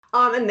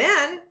And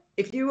then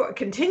if you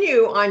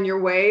continue on your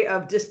way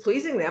of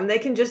displeasing them, they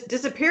can just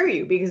disappear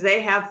you because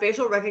they have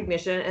facial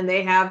recognition and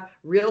they have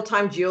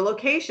real-time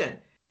geolocation.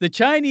 The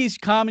Chinese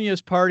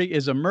Communist Party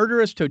is a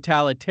murderous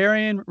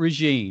totalitarian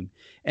regime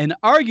and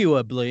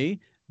arguably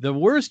the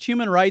worst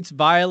human rights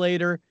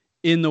violator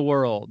in the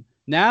world.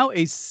 Now,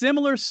 a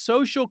similar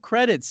social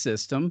credit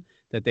system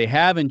that they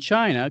have in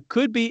China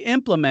could be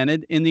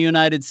implemented in the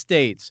United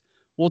States.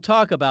 We'll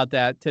talk about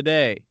that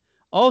today.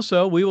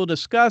 Also, we will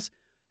discuss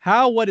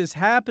how what is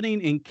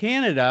happening in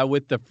Canada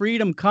with the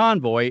Freedom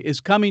Convoy is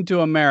coming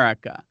to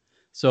America.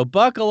 So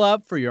buckle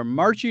up for your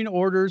marching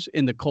orders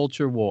in the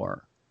culture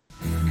war.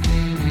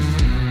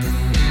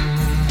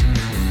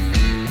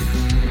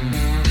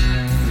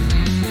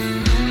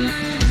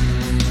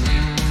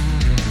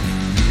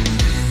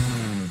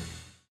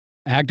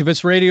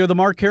 Activist Radio, The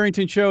Mark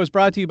Harrington Show, is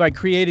brought to you by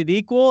Created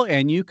Equal,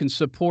 and you can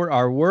support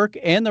our work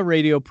and the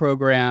radio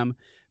program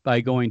by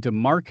going to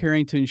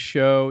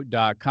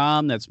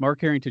markharringtonshow.com. That's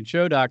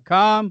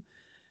markharringtonshow.com.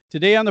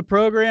 Today on the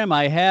program,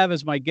 I have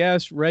as my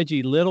guest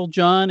Reggie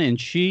Littlejohn, and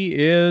she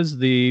is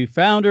the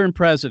founder and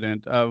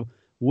president of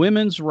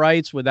Women's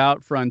Rights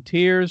Without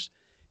Frontiers.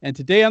 And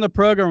today on the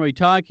program, we'll be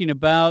talking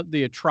about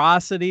the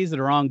atrocities that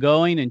are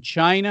ongoing in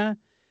China,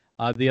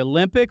 the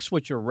Olympics,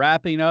 which are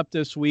wrapping up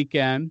this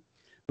weekend.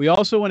 We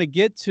also want to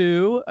get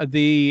to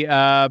the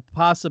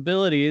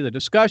possibility, the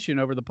discussion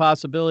over the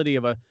possibility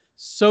of a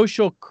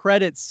social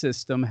credit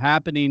system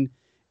happening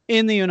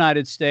in the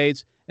United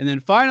States. And then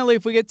finally,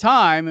 if we get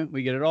time,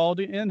 we get it all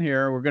in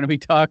here, we're going to be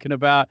talking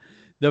about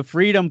the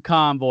Freedom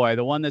Convoy,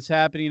 the one that's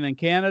happening in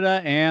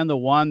Canada and the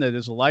one that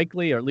is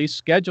likely or at least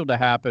scheduled to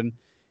happen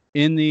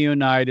in the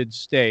United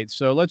States.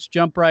 So let's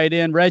jump right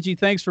in. Reggie,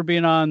 thanks for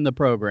being on the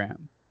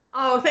program.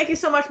 Oh, thank you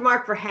so much,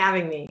 Mark, for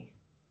having me.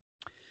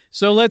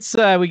 So let's,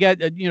 we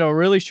got, a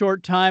really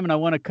short time, and I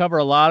want to cover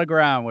a lot of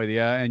ground with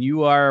you. And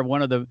you are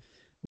one of the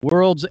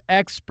world's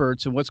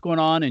experts in what's going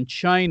on in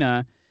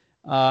China.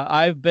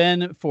 I've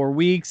been for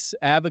weeks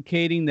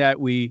advocating that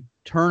we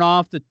turn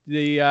off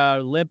the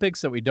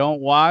Olympics, that we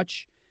don't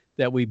watch,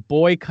 that we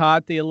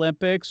boycott the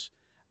Olympics.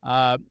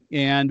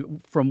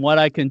 And from what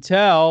I can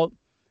tell,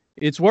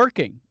 it's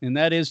working. And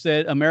that is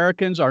that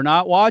Americans are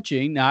not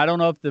watching. Now, I don't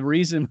know if the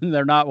reason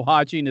they're not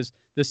watching is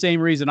the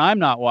same reason I'm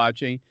not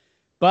watching.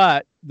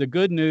 But the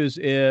good news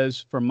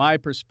is, from my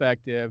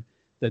perspective,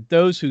 that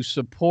those who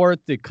support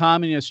the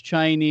communist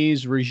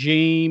Chinese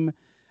regime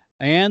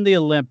and the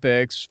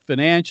Olympics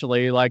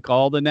financially, like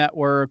all the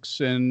networks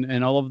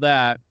and all of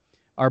that,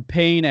 are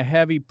paying a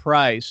heavy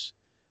price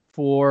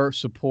for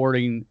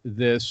supporting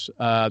this,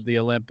 the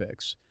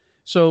Olympics.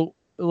 So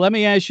let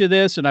me ask you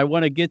this, and I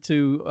want to get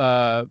to,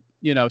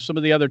 some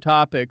of the other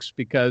topics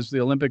because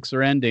the Olympics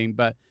are ending,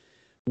 but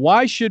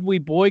why should we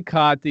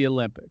boycott the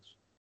Olympics?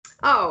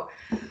 Oh,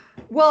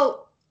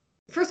 well,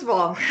 first of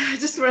all, I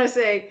just want to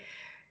say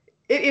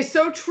it is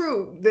so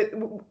true that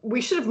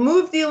we should have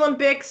moved the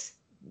Olympics.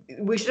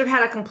 We should have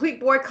had a complete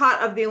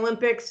boycott of the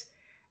Olympics.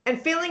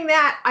 And failing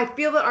that, I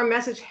feel that our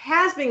message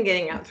has been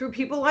getting out through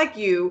people like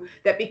you,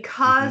 that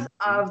because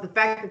of the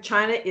fact that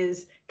China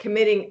is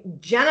committing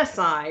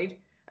genocide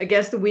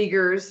against the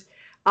Uyghurs,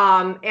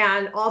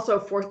 and also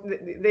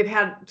they've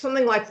had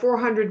something like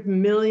 400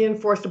 million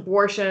forced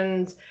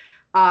abortions,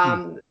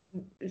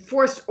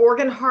 forced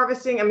organ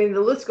harvesting. I mean, the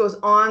list goes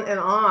on and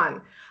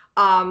on.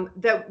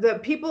 The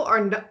people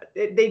are not,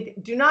 they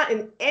do not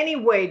in any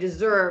way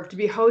deserve to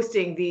be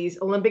hosting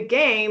these Olympic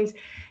Games,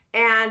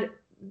 and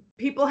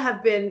people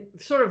have been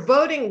sort of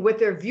voting with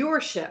their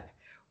viewership,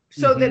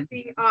 so that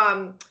the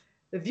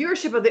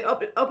viewership of the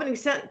opening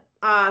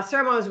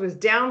ceremonies was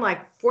down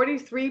like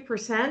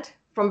 43%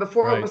 from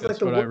before. Right, it was like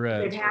the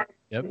worst they've had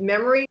in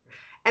memory.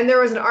 And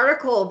there was an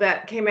article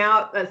that came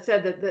out that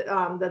said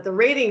that the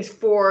ratings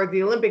for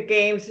the Olympic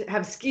Games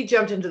have ski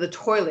jumped into the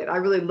toilet. I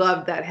really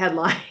loved that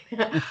headline.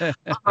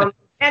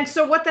 And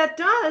so what that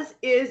does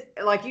is,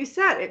 like you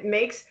said, it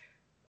makes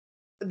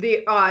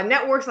the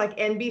networks like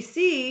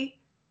NBC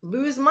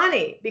lose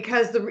money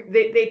because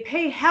they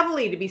pay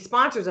heavily to be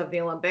sponsors of the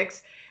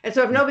Olympics. And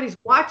so if nobody's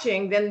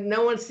watching, then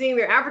no one's seeing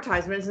their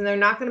advertisements and they're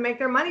not going to make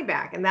their money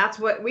back. And that's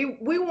what we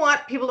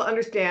want people to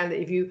understand,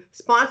 that if you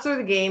sponsor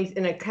the games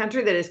in a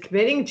country that is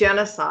committing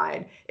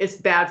genocide, it's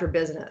bad for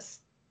business.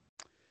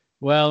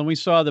 Well, and we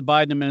saw the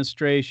Biden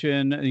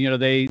administration,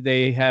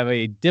 they have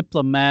a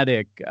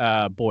diplomatic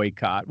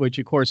boycott, which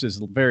of course is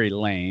very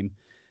lame.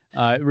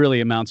 It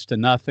really amounts to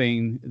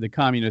nothing.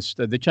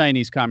 The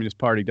Chinese Communist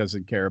Party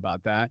doesn't care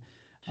about that.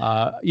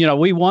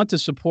 We want to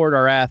support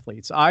our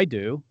athletes. I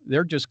do.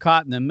 They're just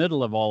caught in the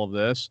middle of all of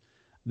this.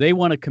 They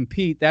want to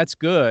compete. That's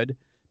good.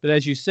 But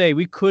as you say,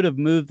 we could have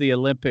moved the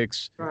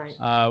Olympics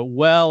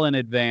well in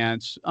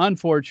advance.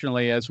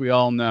 Unfortunately, as we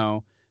all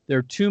know, there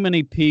are too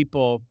many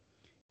people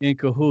in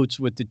cahoots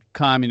with the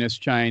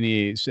communist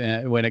Chinese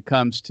when it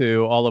comes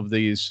to all of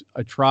these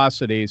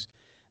atrocities.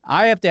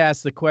 I have to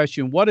ask the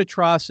question, what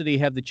atrocity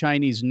have the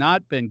Chinese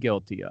not been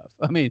guilty of?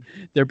 I mean,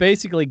 they're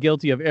basically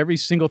guilty of every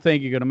single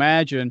thing you can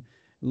imagine,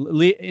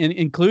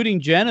 including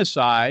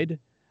genocide.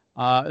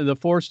 the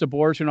forced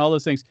abortion, all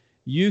those things.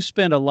 You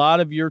spend a lot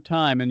of your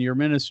time in your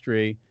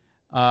ministry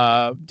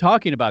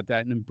talking about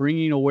that and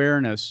bringing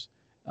awareness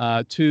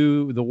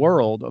to the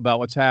world about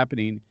what's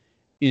happening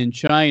in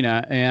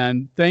China.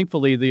 And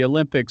thankfully, the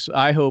Olympics,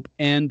 I hope,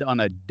 end on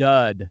a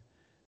dud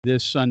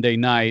this Sunday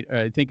night.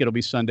 I think it'll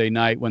be Sunday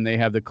night when they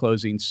have the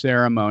closing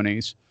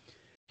ceremonies.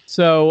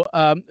 So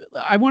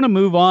I want to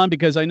move on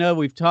because I know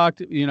we've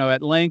talked,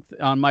 at length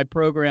on my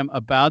program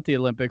about the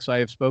Olympics. I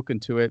have spoken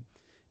to it.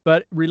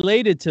 But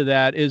related to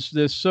that is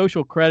this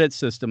social credit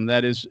system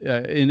that is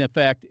in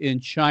effect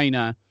in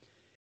China.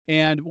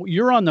 And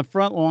you're on the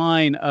front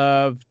line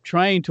of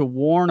trying to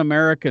warn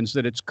Americans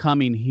that it's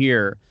coming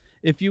here.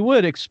 If you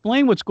would,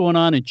 explain what's going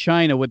on in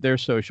China with their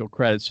social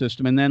credit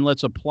system, and then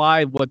let's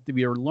apply what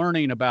we are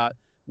learning about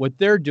what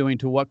they're doing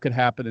to what could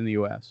happen in the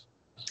U.S.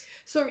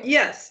 So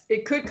yes,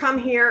 it could come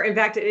here. In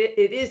fact,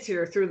 it is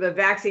here through the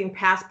vaccine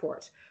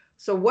passports.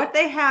 So what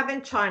they have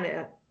in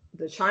China,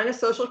 the China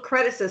social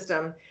credit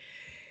system,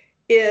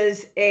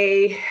 is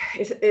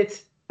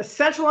it's a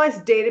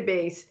centralized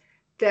database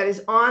that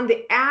is on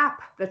the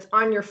app that's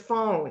on your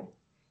phone.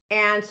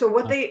 And so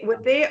what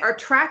they are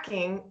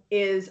tracking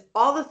is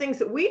all the things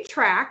that we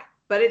track,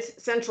 but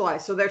it's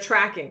centralized. So they're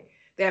tracking.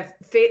 They have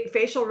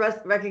facial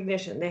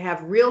recognition. They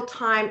have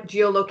real-time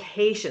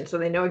geolocation, so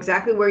they know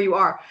exactly where you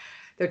are.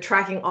 They're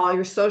tracking all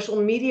your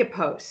social media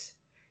posts,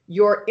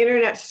 your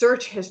internet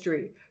search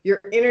history,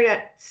 your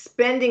internet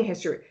spending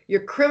history,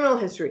 your criminal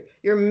history,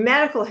 your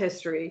medical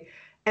history,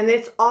 and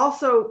it's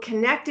also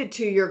connected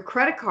to your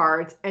credit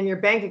cards and your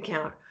bank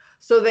account.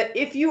 So that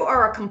if you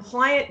are a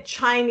compliant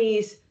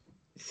Chinese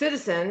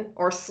citizen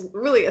or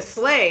really a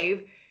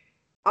slave,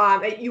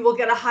 you will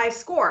get a high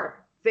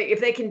score. If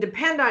they can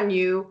depend on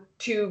you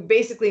to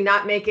basically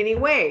not make any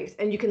waves,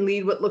 and you can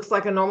lead what looks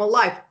like a normal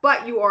life,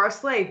 but you are a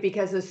slave,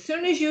 because as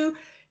soon as you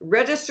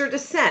register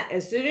dissent,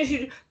 as soon as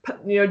you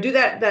do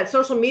that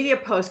social media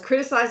post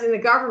criticizing the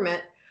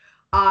government,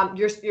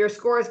 your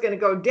score is going to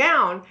go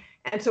down.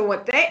 And so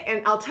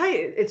and I'll tell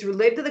you, it's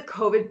related to the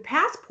COVID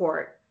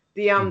passport,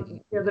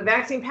 the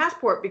vaccine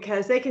passport,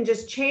 because they can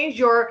just change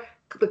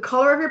the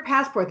color of your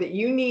passport that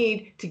you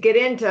need to get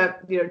into,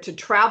 to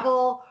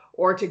travel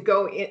or to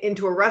go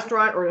into a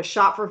restaurant or to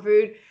shop for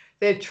food.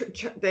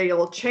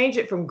 They'll change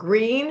it from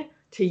green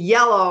to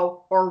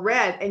yellow or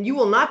red, and you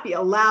will not be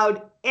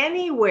allowed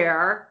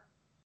anywhere.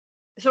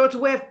 So it's a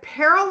way of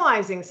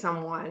paralyzing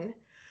someone.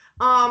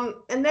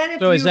 And then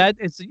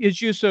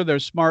it's used to their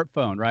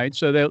smartphone, right?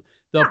 So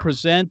they'll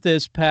present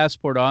this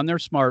passport on their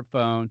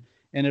smartphone,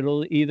 and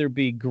it'll either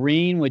be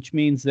green, which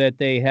means that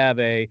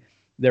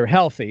they're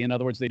healthy. In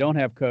other words, they don't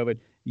have COVID.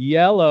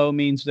 Yellow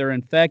means they're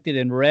infected,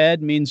 and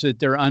red means that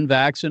they're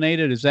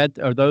unvaccinated.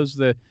 Are those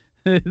the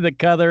the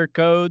color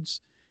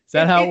codes? Is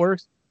that how it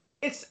works?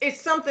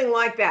 It's something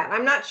like that.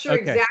 I'm not sure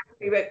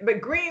exactly,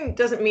 but green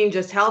doesn't mean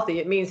just healthy.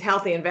 It means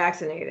healthy and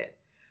vaccinated.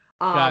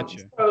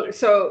 Gotcha.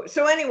 So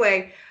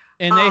anyway.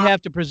 And they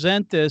have to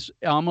present this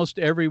almost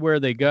everywhere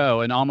they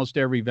go in almost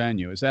every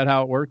venue. Is that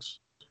how it works?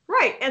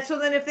 Right. And so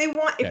then if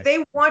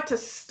they want to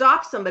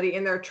stop somebody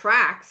in their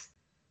tracks,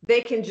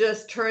 they can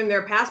just turn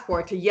their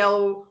passport to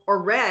yellow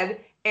or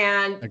red.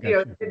 And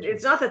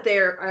it's not that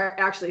they're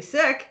actually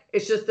sick.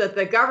 It's just that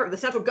the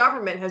central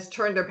government has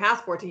turned their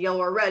passport to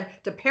yellow or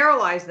red to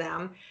paralyze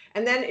them.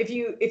 And then if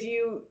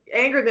you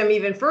anger them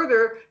even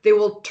further, they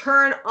will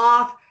turn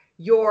off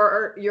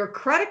your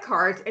credit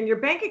cards and your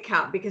bank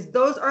account, because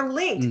those are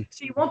linked.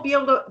 So you won't be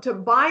able to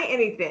buy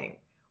anything,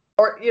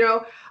 or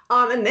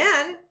and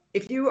then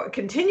if you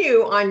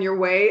continue on your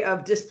way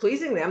of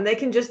displeasing them, they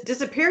can just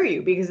disappear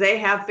you, because they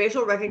have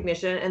facial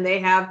recognition and they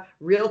have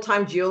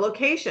real-time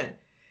geolocation.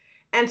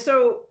 And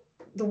so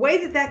the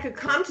way that could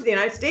come to the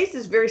United States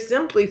is very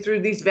simply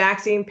through these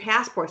vaccine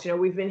passports.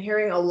 We've been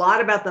hearing a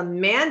lot about the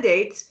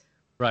mandates,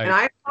 right? And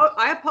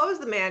I oppose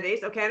the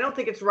mandates. Okay, I don't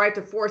think it's right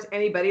to force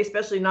anybody,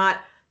 especially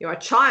not a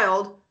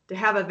child, to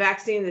have a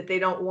vaccine that they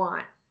don't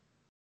want.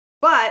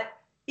 But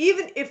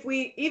even if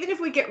we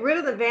get rid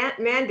of the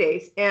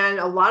mandates, and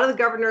a lot of the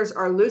governors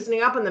are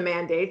loosening up on the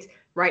mandates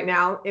right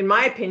now, in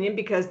my opinion,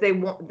 because they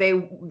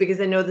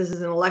know this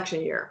is an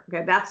election year.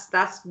 Okay,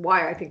 that's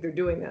why I think they're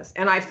doing this.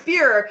 And I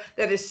fear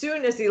that as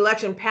soon as the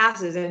election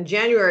passes in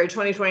January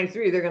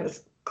 2023, they're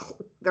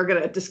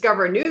going to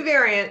discover a new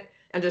variant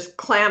and just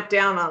clamp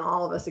down on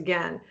all of us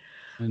again.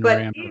 And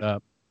ramp it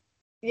up.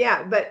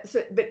 Yeah, but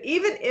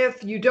even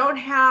if you don't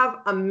have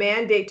a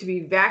mandate to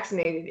be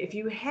vaccinated, if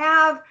you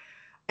have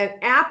an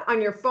app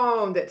on your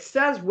phone that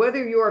says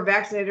whether you are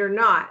vaccinated or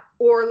not,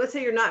 or let's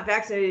say you're not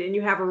vaccinated and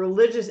you have a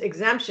religious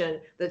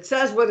exemption that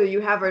says whether you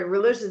have a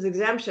religious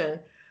exemption,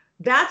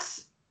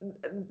 that's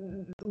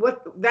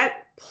what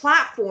that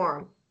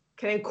platform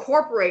can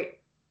incorporate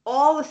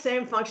all the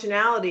same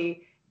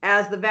functionality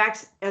as the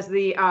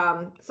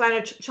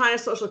China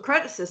social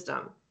credit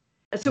system.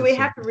 And so we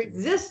have to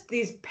resist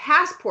these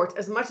passports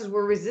as much as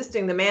we're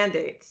resisting the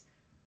mandates.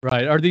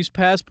 Right. Are these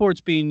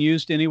passports being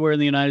used anywhere in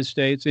the United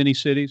States? Any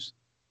cities?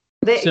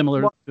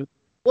 Similar?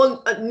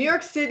 Well, New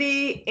York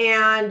City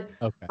and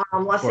Okay,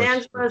 of Los course.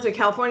 Angeles or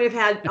California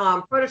have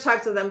had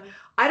prototypes of them.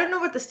 I don't know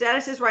what the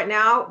status is right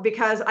now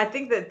because I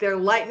think that they're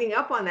lightening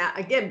up on that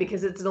again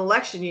because it's an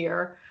election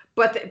year.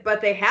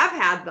 But they have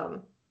had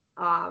them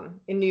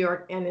in New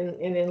York and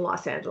in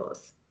Los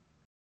Angeles.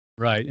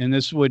 Right, and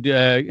this would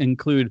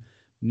include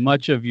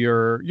much of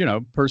your,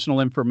 personal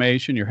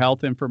information, your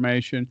health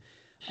information.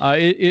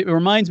 It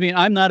reminds me,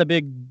 I'm not a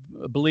big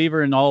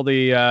believer in all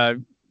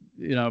the,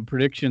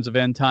 predictions of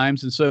end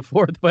times and so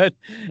forth, but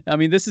I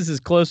mean, this is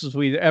as close as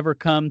we've ever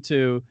come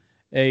to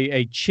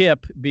a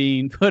chip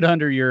being put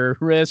under your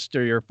wrist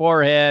or your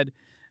forehead,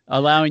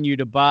 allowing you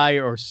to buy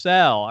or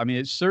sell. I mean,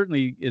 it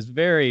certainly is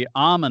very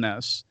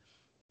ominous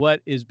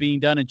what is being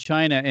done in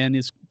China and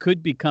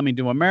could be coming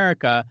to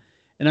America.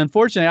 And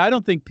unfortunately, I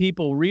don't think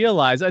people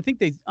realize. I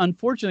think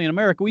unfortunately, in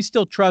America, we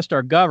still trust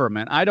our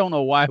government. I don't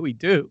know why we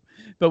do,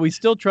 but we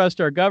still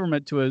trust our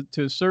government to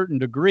a certain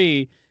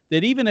degree.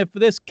 That even if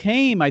this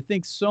came, I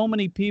think so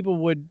many people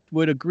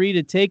would agree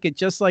to take it,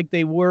 just like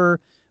they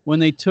were when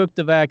they took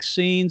the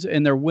vaccines,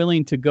 and they're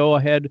willing to go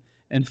ahead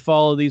and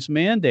follow these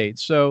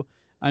mandates. So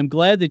I'm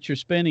glad that you're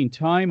spending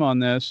time on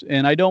this,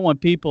 and I don't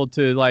want people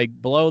to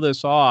blow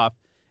this off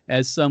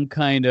as some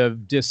kind of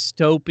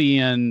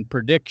dystopian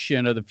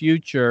prediction of the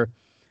future.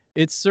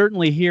 It's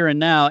certainly here and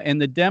now,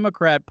 and the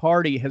Democrat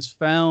Party has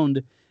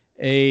found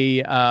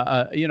a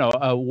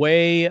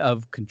way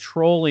of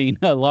controlling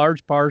a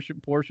large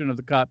portion of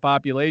the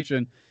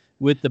population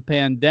with the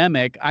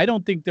pandemic. I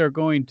don't think they're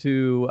going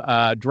to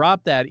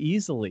drop that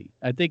easily.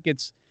 I think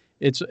it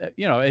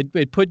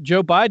put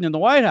Joe Biden in the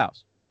White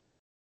House.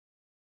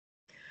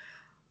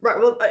 Right.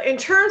 Well, in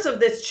terms of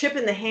this chip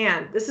in the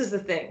hand, this is the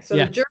thing. So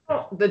Yeah.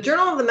 the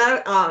Journal of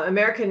the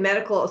American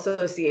Medical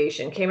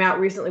Association came out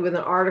recently with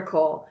an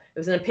article. It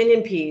was an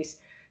opinion piece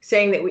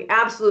saying that we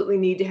absolutely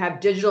need to have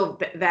digital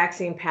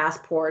vaccine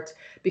passports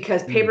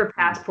because paper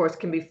passports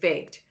can be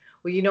faked.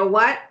 Well, you know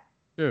what?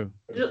 True.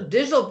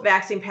 Digital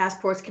vaccine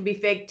passports can be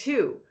faked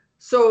too.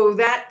 So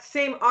that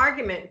same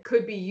argument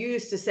could be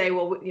used to say,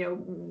 well,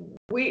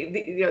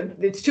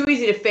 it's too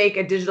easy to fake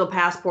a digital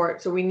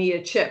passport, so we need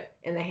a chip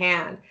in the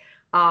hand.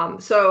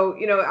 So,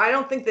 I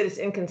don't think that it's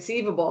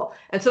inconceivable.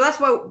 And so that's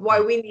why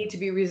we need to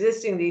be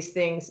resisting these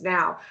things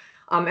now.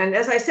 And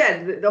as I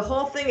said, the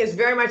whole thing is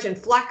very much in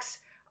flux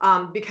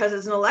because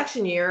it's an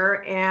election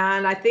year.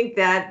 And I think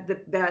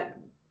that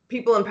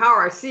people in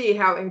power see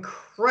how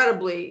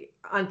incredibly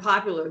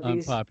unpopular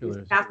these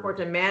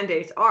passports and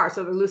mandates are.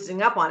 So they're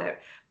loosening up on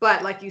it.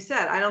 But like you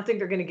said, I don't think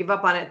they're going to give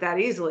up on it that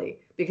easily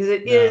because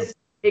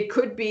it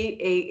could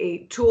be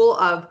a tool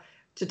of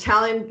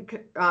totalitarian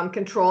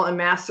control and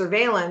mass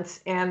surveillance,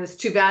 and it's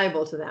too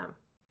valuable to them.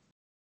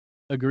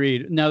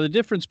 Agreed. Now, the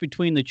difference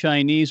between the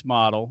Chinese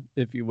model,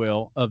 if you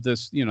will, of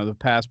this, the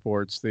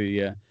passports,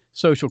 the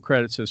social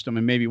credit system,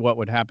 and maybe what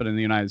would happen in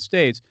the United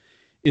States,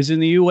 is in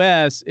the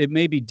U.S., it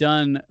may be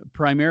done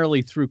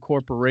primarily through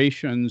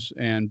corporations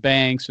and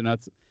banks, and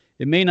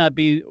it may not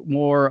be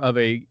more of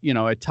a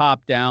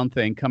top-down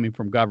thing coming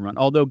from government,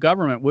 although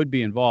government would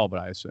be involved,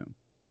 I assume.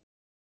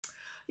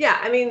 Yeah,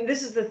 I mean,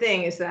 this is the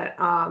thing is that,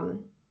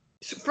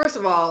 first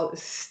of all,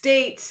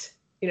 states,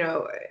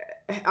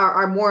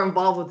 are more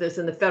involved with this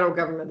than the federal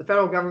government. The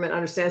federal government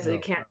understands that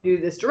it can't do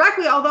this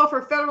directly, although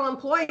for federal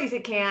employees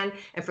it can,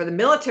 and for the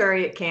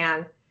military it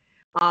can.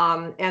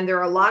 And there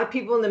are a lot of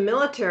people in the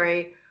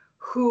military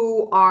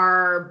who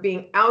are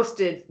being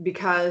ousted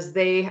because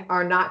they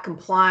are not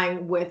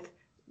complying with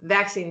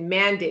vaccine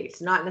mandates,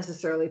 not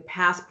necessarily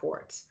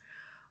passports.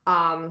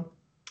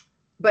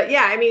 But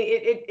yeah, I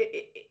mean,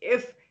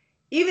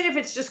 even if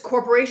it's just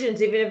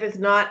corporations, even if it's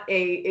not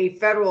a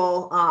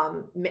federal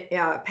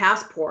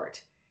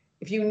passport,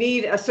 if you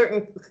need a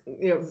certain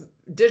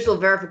digital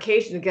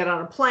verification to get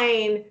on a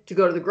plane, to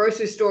go to the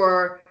grocery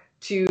store,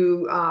 to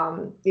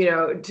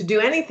do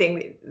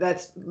anything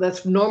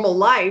that's normal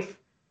life,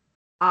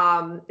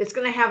 it's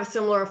going to have a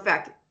similar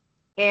effect.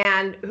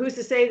 And who's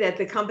to say that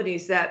the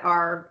companies that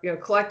are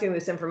collecting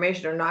this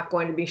information are not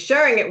going to be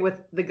sharing it with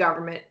the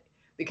government?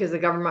 Because the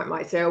government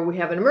might say, oh, we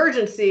have an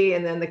emergency,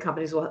 and then the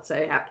companies will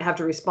say have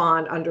to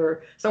respond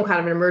under some kind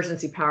of an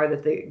emergency power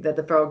that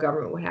the federal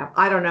government would have.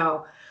 I don't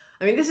know.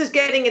 I mean, this is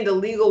getting into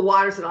legal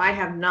waters that I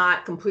have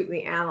not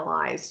completely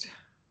analyzed.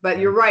 But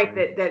you're right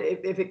that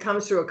if it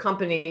comes through a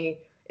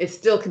company, it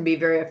still can be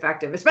very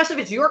effective, especially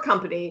if it's your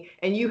company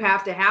and you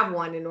have to have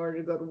one in order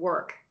to go to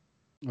work.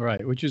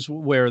 Right, which is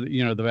where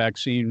the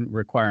vaccine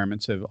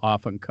requirements have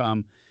often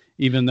come.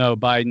 Even though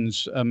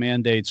Biden's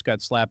mandates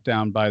got slapped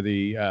down by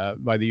the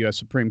U.S.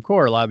 Supreme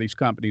Court, a lot of these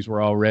companies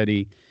were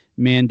already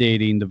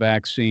mandating the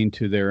vaccine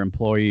to their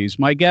employees.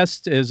 My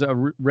guest is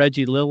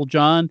Reggie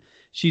Littlejohn.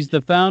 She's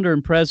the founder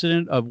and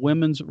president of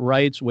Women's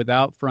Rights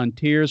Without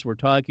Frontiers. We're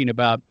talking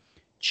about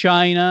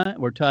China.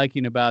 We're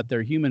talking about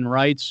their human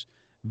rights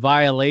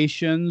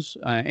violations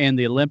and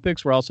the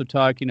Olympics. We're also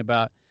talking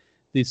about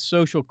the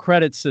social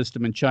credit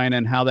system in China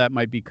and how that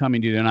might be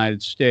coming to the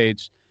United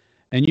States.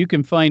 And you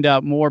can find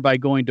out more by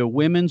going to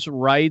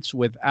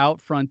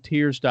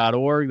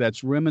womensrightswithoutfrontiers.org.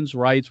 That's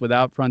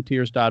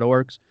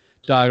womensrightswithoutfrontiers.org.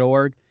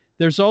 .org.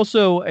 There's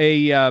also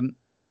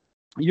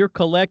you're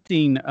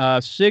collecting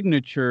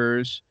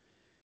signatures.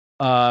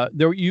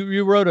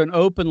 You wrote an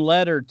open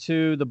letter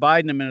to the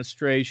Biden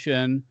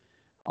administration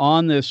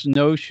on this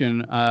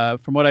notion,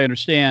 from what I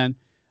understand,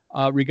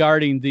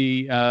 regarding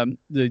the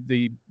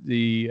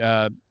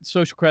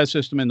social credit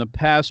system and the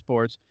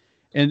passports.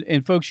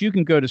 And folks, you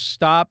can go to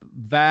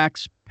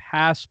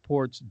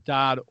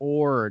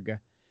stopvaxpassports.org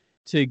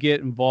to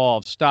get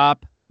involved.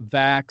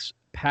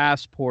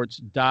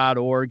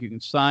 Stopvaxpassports.org. You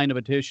can sign a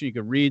petition. You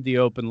can read the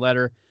open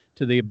letter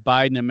to the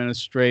Biden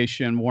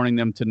administration, warning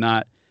them to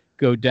not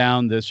go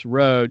down this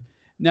road.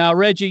 Now,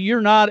 Reggie,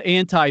 you're not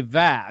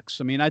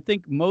anti-vax. I mean, I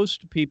think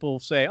most people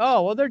say,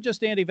 oh, well, they're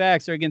just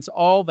anti-vax. They're against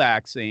all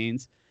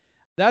vaccines.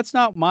 That's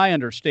not my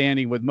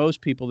understanding with most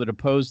people that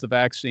oppose the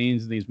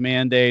vaccines and these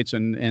mandates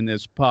and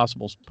this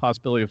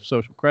possibility of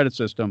social credit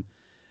system.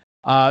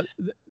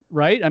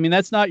 Right? I mean,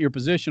 that's not your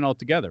position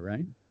altogether,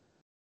 right?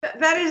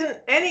 That isn't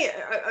any,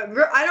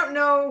 I don't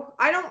know.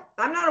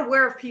 I'm not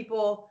aware of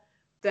people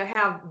that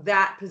have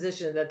that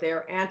position, that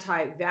they're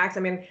anti-vax. I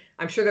mean,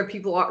 I'm sure there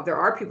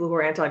are people who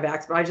are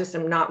anti-vax, but I just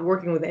am not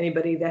working with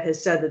anybody that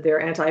has said that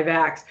they're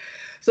anti-vax.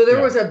 So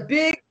there was a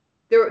big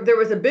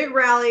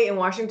rally in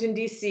Washington,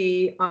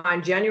 D.C.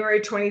 on January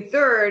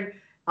 23rd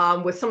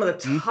with some of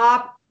the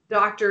top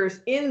doctors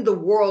in the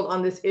world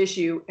on this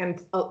issue,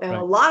 and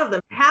a lot of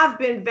them have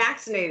been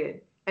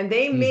vaccinated, and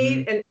they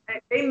made it,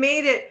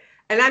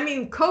 and I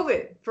mean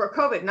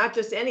COVID, not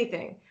just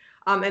anything.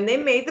 And they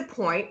made the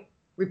point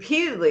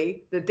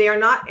repeatedly that they are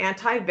not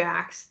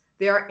anti-vax,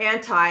 they are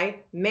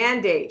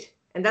anti-mandate.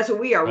 And that's what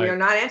we are. Right. We are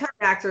not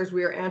anti-vaxxers,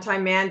 we are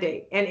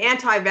anti-mandate and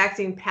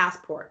anti-vaccine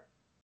passport.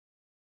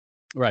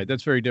 Right,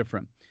 that's very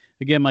different.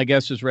 Again, my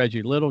guest is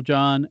Reggie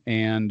Littlejohn,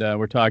 and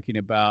we're talking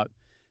about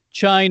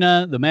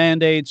China, the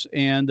mandates,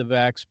 and the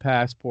vax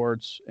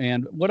passports.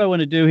 And what I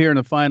want to do here in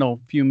the final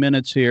few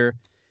minutes here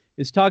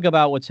is talk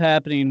about what's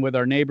happening with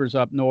our neighbors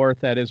up north,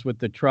 that is with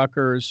the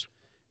truckers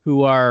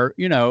who are,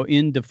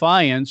 in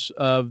defiance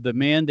of the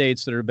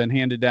mandates that have been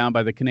handed down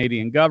by the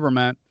Canadian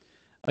government.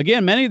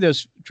 Again, many of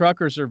those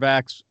truckers are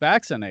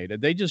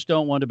vaccinated. They just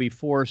don't want to be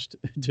forced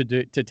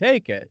to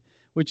take it,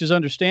 which is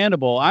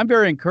understandable. I'm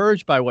very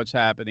encouraged by what's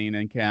happening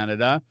in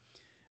Canada.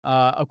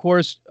 Of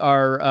course,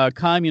 our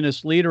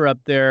communist leader up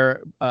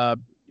there,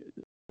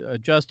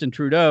 Justin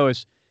Trudeau,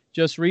 has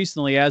just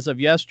recently, as of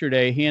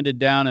yesterday, handed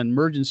down an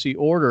emergency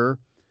order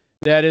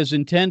that is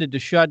intended to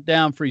shut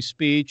down free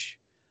speech.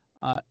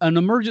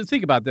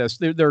 Think about this.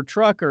 There are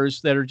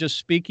truckers that are just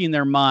speaking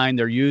their mind.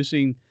 They're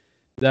using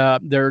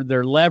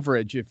their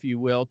leverage, if you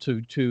will,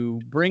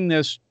 to bring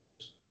this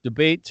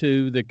debate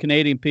to the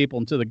Canadian people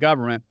and to the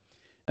government.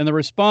 And the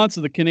response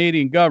of the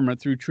Canadian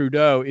government through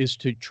Trudeau is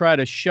to try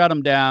to shut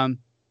them down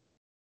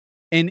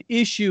and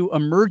issue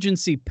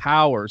emergency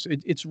powers.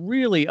 It's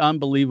really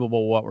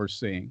unbelievable what we're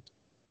seeing.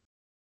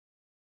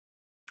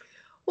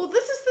 Well,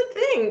 this is the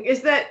thing,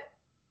 is that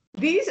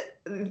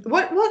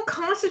what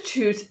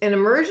constitutes an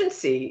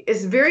emergency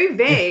is very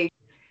vague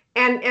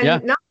and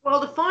not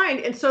well defined.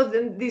 And so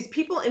then these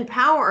people in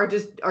power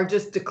are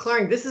just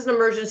declaring this is an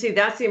emergency,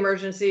 that's the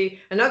emergency,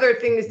 another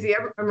thing is the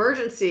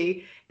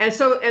emergency. And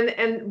so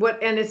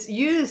and it's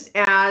used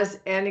as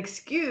an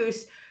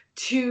excuse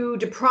to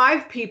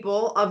deprive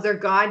people of their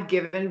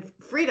God-given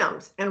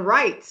freedoms and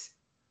rights.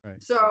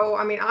 Right. So,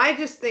 I mean, I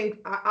just think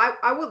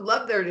I would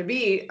love there to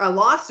be a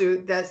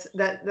lawsuit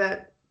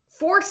that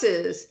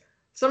forces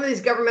some of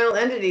these governmental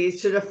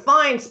entities to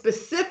define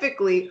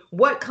specifically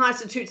what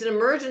constitutes an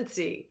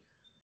emergency,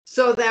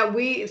 so that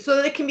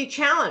it can be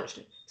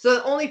challenged. So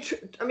that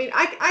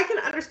I can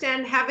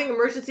understand having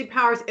emergency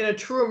powers in a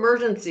true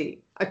emergency,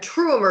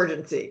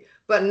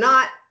 but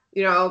not,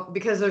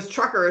 because there's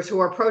truckers who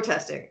are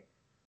protesting.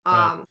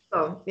 Right.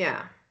 So,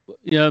 yeah.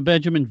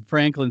 Benjamin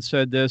Franklin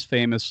said this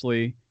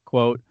famously,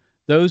 quote,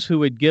 "Those who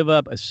would give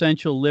up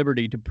essential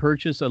liberty to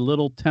purchase a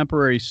little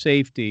temporary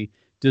safety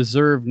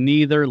deserve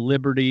neither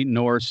liberty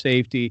nor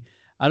safety."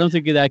 I don't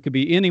think that could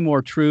be any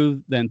more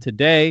true than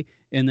today.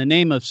 In the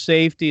name of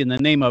safety, in the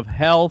name of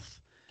health,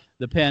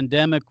 the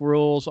pandemic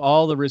rules,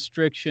 all the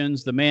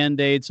restrictions, the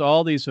mandates,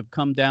 all these have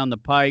come down the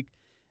pike,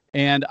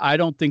 and I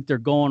don't think they're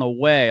going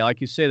away.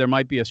 Like you say, there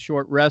might be a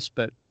short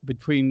respite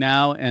between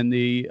now and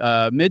the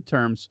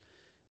midterms,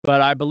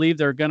 but I believe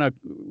they're going to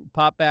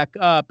pop back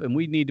up, and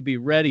we need to be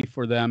ready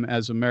for them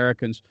as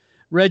Americans.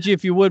 Reggie,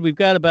 if you would, we've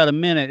got about a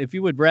minute. If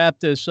you would wrap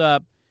this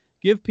up,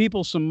 give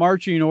people some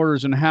marching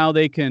orders on how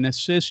they can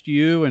assist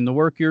you and the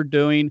work you're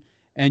doing,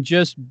 and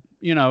just,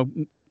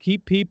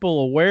 keep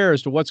people aware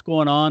as to what's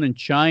going on in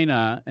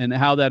China and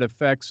how that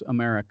affects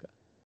America.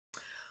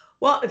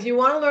 Well, if you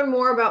want to learn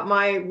more about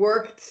my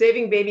work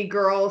saving baby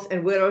girls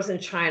and widows in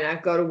China,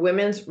 go to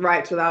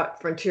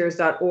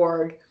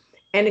womensrightswithoutfrontiers.org.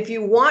 And if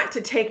you want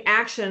to take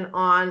action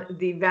on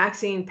the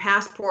vaccine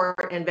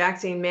passport and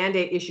vaccine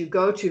mandate issue,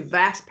 go to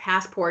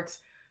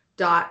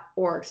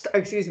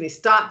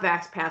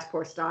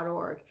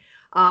stopvaxpassports.org.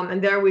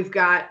 And there we've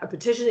got a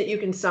petition that you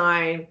can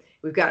sign.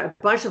 We've got a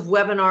bunch of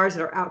webinars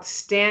that are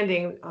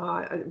outstanding.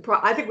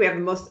 I think we have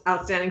the most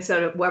outstanding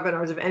set of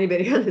webinars of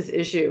anybody on this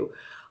issue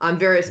on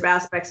various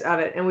aspects of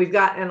it. And we've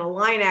got an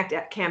Align Act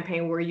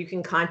campaign where you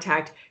can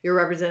contact your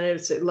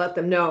representatives to let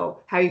them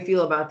know how you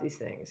feel about these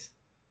things.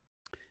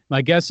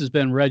 My guest has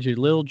been Reggie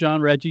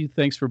Littlejohn. Reggie,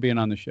 thanks for being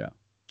on the show.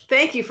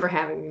 Thank you for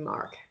having me,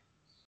 Mark.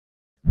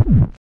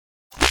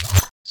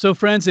 So,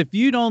 friends, if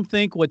you don't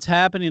think what's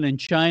happening in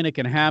China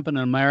can happen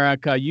in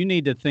America, you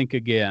need to think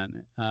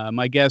again.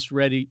 My guest,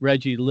 Reggie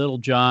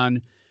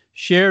Littlejohn,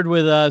 shared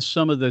with us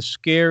some of the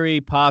scary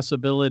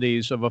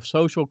possibilities of a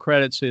social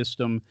credit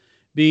system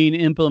being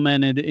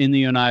implemented in the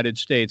United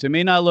States. It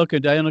may not look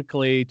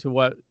identically to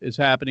what is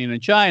happening in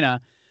China,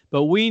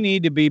 but we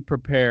need to be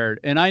prepared.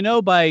 And I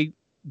know by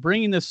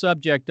bringing the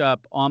subject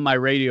up on my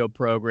radio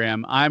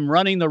program, I'm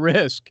running the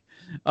risk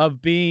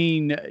of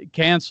being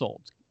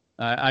canceled.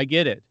 I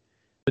get it.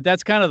 But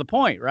that's kind of the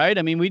point, right?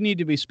 I mean, we need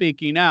to be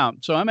speaking out.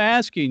 So I'm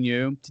asking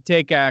you to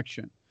take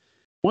action.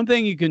 One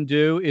thing you can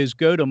do is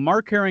go to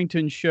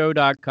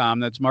markharringtonshow.com.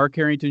 That's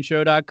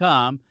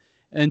markharringtonshow.com,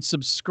 and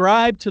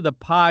subscribe to the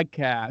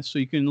podcast so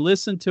you can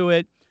listen to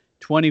it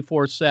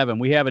 24/7.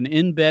 We have an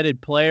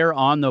embedded player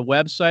on the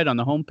website, on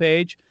the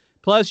homepage.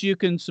 Plus, you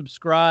can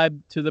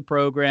subscribe to the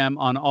program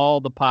on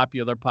all the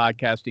popular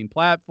podcasting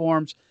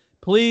platforms.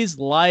 Please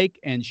like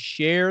and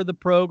share the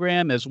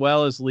program, as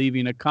well as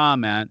leaving a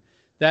comment.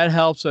 That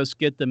helps us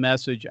get the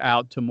message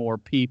out to more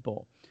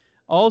people.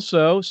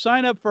 Also,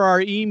 sign up for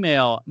our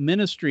email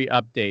ministry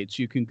updates.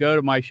 You can go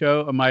to my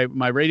show,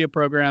 my radio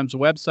program's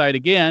website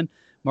again,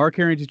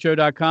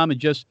 markharringtonshow.com, and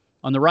just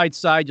on the right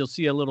side, you'll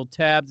see a little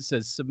tab that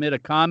says submit a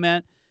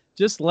comment.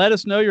 Just let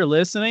us know you're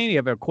listening. If you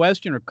have a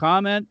question or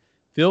comment,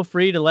 feel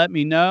free to let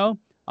me know.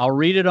 I'll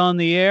read it on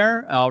the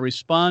air. I'll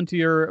respond to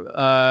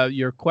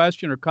your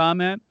question or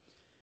comment.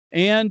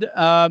 And,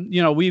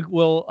 we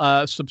will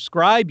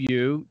subscribe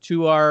you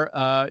to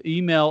our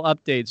email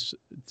updates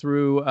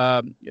through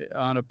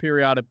on a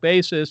periodic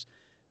basis,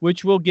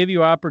 which will give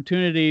you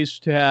opportunities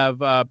to have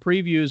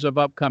previews of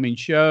upcoming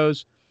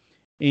shows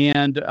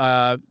and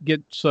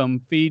get some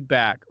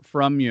feedback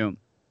from you.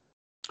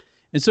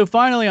 And so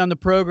finally on the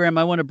program,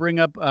 I want to bring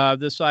up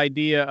this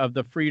idea of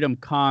the Freedom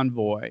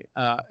Convoy.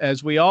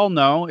 As we all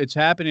know, it's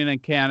happening in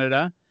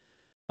Canada.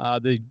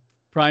 The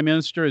Prime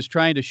Minister is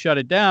trying to shut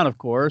it down, of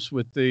course,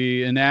 with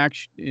the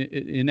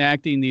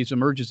enacting these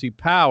emergency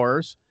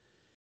powers,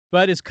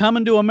 but it's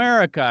coming to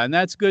America, and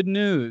that's good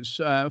news.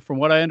 From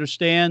what I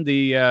understand,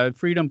 the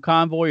Freedom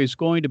Convoy is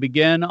going to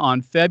begin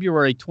on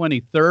February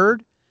 23rd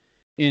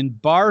in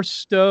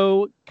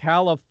Barstow,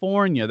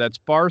 California. That's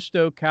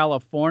Barstow,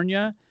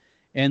 California,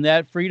 and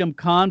that Freedom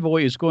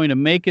Convoy is going to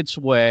make its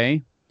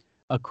way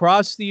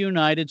across the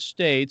United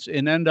States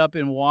and end up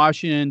in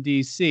Washington,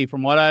 D.C.,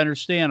 from what I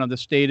understand on the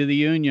State of the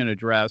Union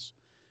address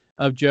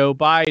of Joe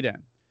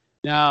Biden.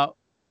 Now,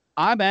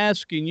 I'm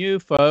asking you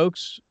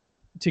folks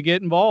to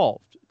get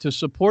involved, to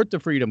support the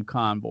Freedom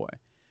Convoy.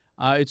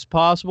 It's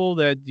possible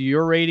that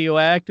your radio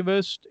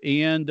activist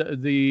and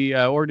the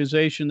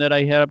organization that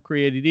I head up,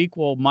 Created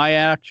Equal, might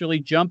actually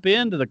jump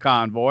into the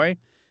convoy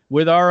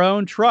with our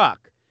own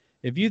truck.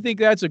 If you think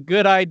that's a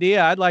good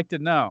idea, I'd like to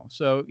know.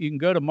 So you can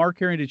go to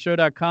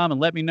markharringtonshow.com and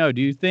let me know. Do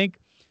you think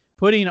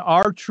putting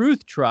our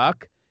truth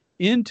truck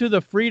into the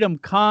Freedom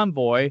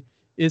Convoy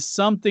is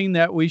something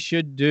that we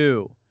should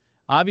do?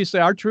 Obviously,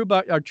 our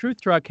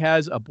truth truck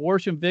has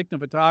abortion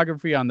victim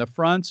photography on the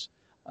fronts.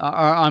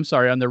 On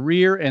the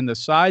rear and the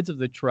sides of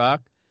the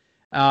truck.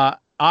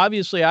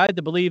 Obviously, I had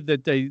to believe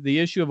that the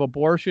issue of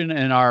abortion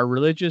and our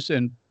religious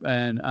and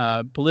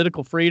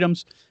political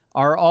freedoms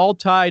are all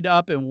tied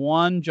up in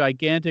one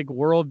gigantic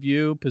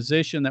worldview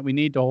position that we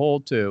need to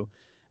hold to.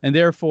 And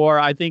therefore,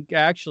 I think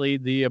actually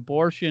the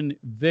abortion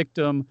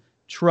victim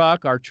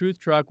truck, our truth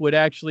truck, would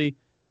actually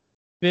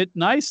fit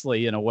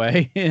nicely in a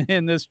way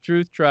in this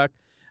truth truck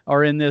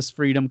or in this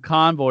Freedom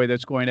Convoy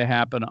that's going to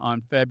happen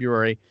on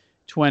February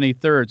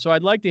 23rd. So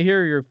I'd like to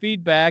hear your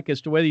feedback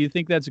as to whether you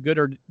think that's a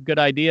good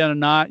idea or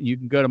not. You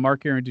can go to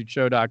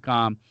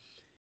markharringtonshow.com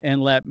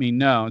and let me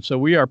know. So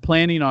we are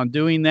planning on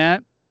doing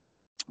that,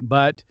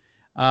 but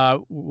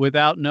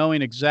without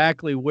knowing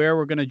exactly where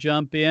we're going to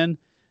jump in.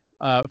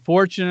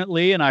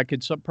 Fortunately, and I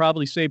could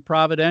probably say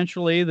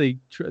providentially,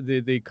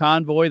 the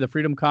convoy, the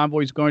Freedom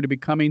Convoy, is going to be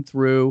coming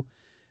through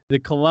the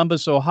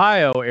Columbus,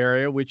 Ohio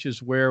area, which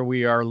is where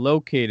we are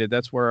located.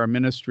 That's where our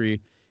ministry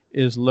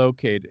is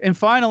located. And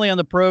finally on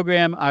the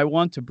program, I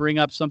want to bring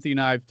up something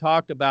I've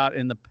talked about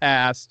in the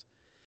past,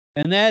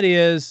 and that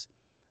is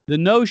the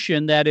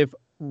notion that if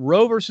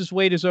Roe versus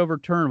Wade is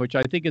overturned, which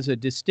I think is a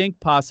distinct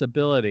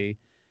possibility,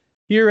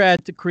 here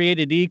at the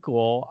Created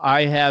Equal,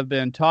 I have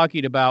been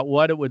talking about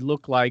what it would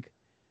look like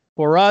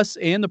for us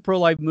and the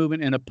pro-life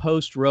movement in a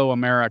post-Roe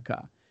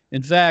America.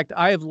 In fact,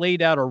 I have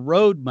laid out a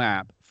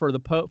roadmap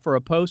for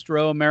a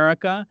post-Roe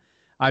America.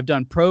 I've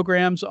done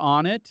programs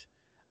on it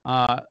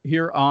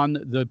here on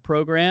the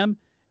program,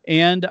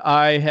 and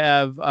I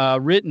have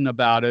written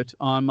about it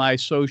on my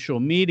social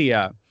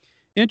media.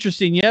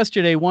 interesting.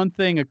 Yesterday, one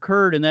thing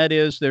occurred, and that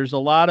is there's a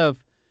lot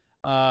of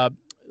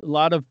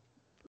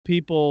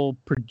people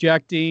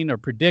projecting or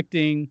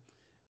predicting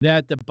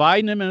that the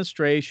Biden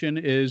administration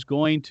is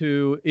going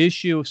to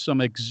issue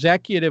some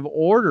executive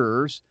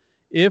orders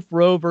if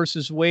Roe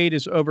versus Wade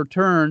is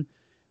overturned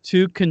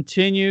to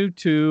continue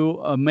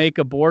to make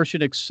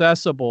abortion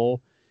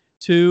accessible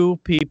to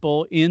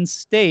people in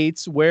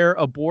states where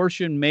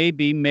abortion may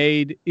be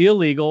made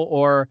illegal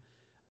or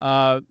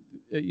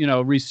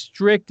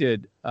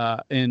restricted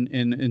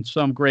in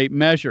some great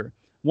measure.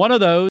 One of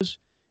those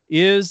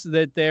is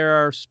that they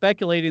are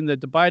speculating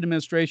that the Biden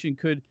administration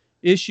could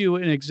issue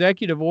an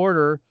executive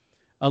order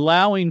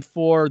allowing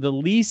for the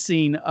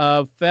leasing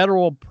of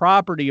federal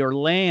property or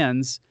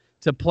lands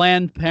to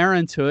Planned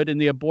Parenthood and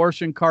the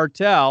abortion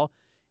cartel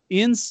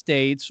in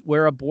states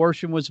where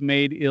abortion was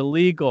made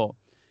illegal.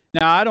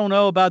 Now, I don't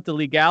know about the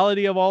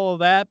legality of all of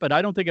that, but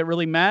I don't think it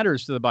really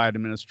matters to the Biden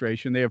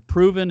administration. They have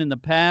proven in the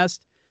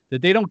past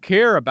that they don't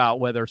care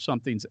about whether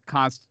something's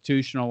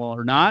constitutional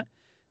or not.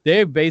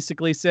 They've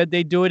basically said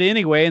they do it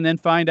anyway and then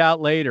find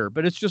out later.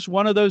 But it's just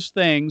one of those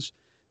things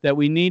that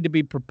we need to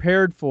be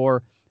prepared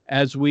for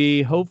as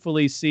we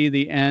hopefully see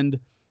the end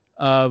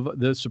of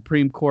the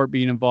Supreme Court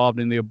being involved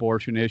in the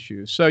abortion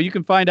issue. So you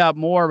can find out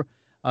more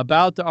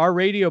about our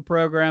radio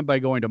program by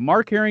going to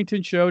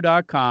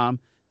markharringtonshow.com.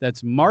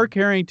 That's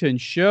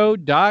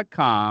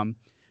markharringtonshow.com.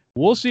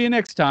 We'll see you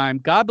next time.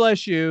 God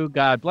bless you.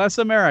 God bless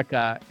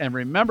America. And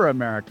remember,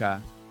 America,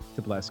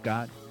 to bless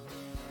God.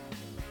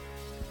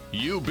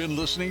 You've been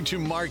listening to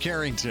Mark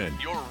Harrington,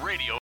 your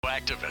radio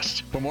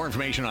activist. For more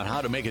information on how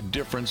to make a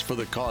difference for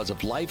the cause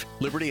of life,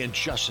 liberty, and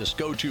justice,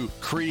 go to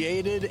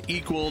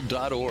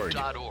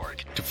createdequal.org.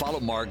 To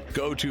follow Mark,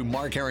 go to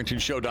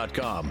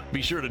markharringtonshow.com.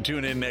 Be sure to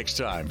tune in next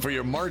time for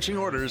your marching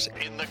orders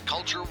in the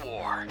culture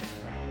war.